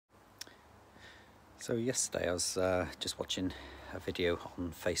So yesterday I was just watching a video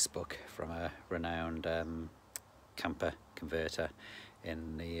on Facebook from a renowned camper converter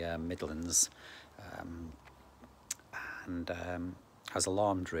in the Midlands, and I was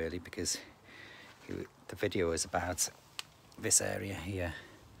alarmed really because the video is about this area here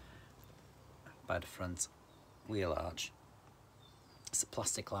by the front wheel arch. It's a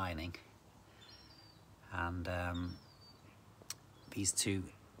plastic lining, and these two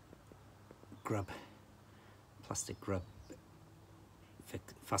plastic grub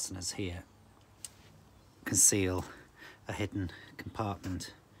fasteners here conceal a hidden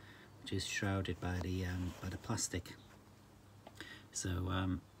compartment which is shrouded by the plastic. So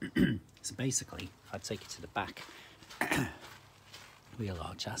so basically, if I take you to the back wheel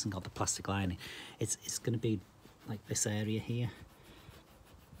arch, it hasn't got the plastic lining. It's going to be like this area here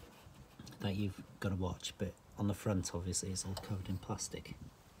that you've got to watch, but on the front obviously it's all covered in plastic.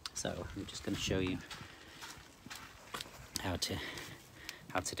 So I'm just going to show you how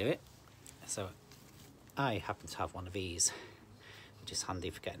to do it. So I happen to have one of these, which is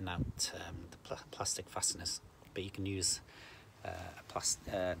handy for getting out the plastic fasteners, but you can use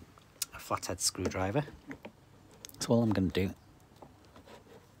a flathead screwdriver. So all I'm going to do,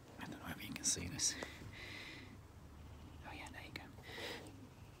 I don't know if you can see this, oh yeah, there you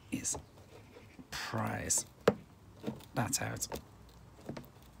go, is prise that out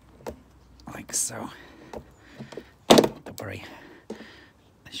like so. Don't worry,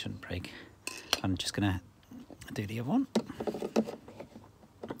 they shouldn't break. I'm just gonna do the other one.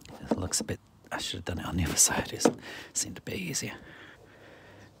 It looks a bit, I should have done it on the other side, it seemed a bit easier.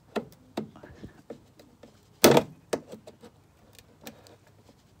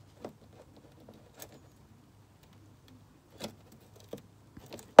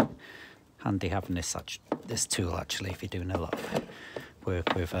 Handy having this tool actually if you're doing a lot of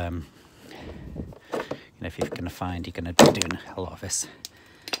work with if you're going to find you're going to be doing a lot of this.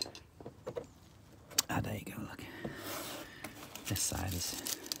 There you go, look, this side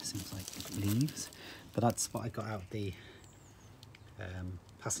seems like leaves, but that's what I got out the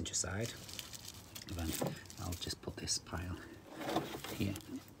passenger side. And then I'll just put this pile here,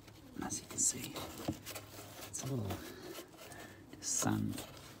 as you can see it's a little sand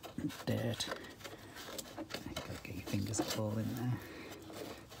and dirt. You've got to get your fingers all in there,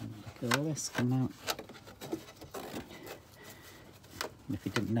 and look at all this come out. And if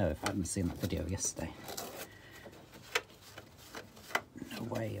you didn't know, if I hadn't seen that video yesterday, no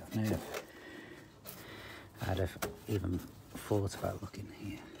way on earth I'd have even thought about looking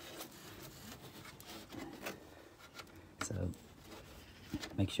here. So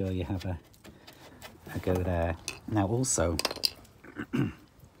make sure you have a go there. Now also,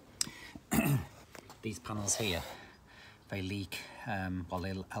 these panels here, they leak, well,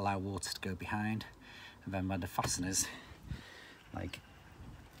 they allow water to go behind, and then when the fasteners like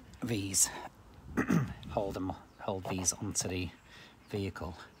these hold these onto the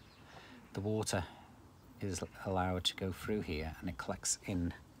vehicle, the water is allowed to go through here and it collects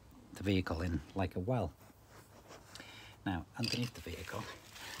in the vehicle in like a well. Now underneath the vehicle,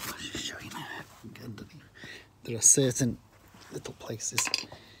 I'll just show you now, there are certain little places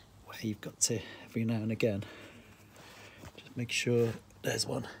where you've got to, every now and again, just make sure there's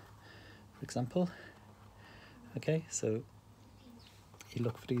one, for example. Okay, so you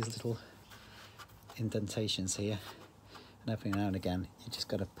look for these little indentations here, and every now and again you just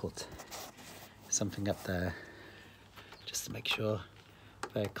got to put something up there just to make sure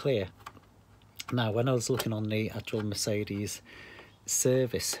they're clear. Now when I was looking on the actual Mercedes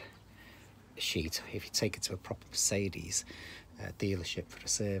service sheet, if you take it to a proper Mercedes dealership for a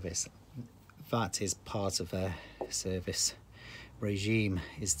service, that is part of their service regime,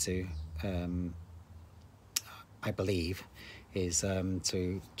 is to I believe is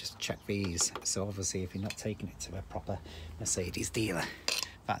to just check these. So obviously if you're not taking it to a proper Mercedes dealer,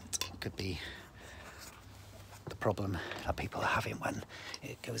 that could be the problem that people are having when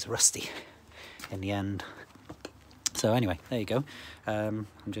it goes rusty in the end. So anyway, there you go. I'm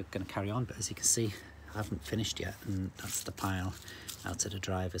just going to carry on, but as you can see I haven't finished yet, and that's the pile out to the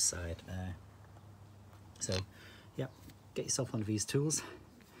driver's side there. So yeah, get yourself one of these tools,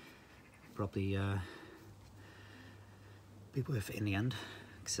 probably be worth it in the end,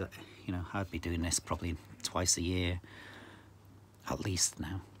 because you know, I'd be doing this probably twice a year at least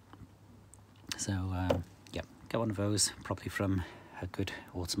now. So yeah, get one of those, probably from a good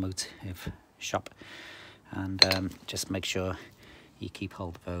automotive shop, and just make sure you keep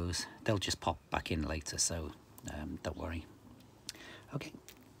hold of those. They'll just pop back in later, so don't worry. Okay,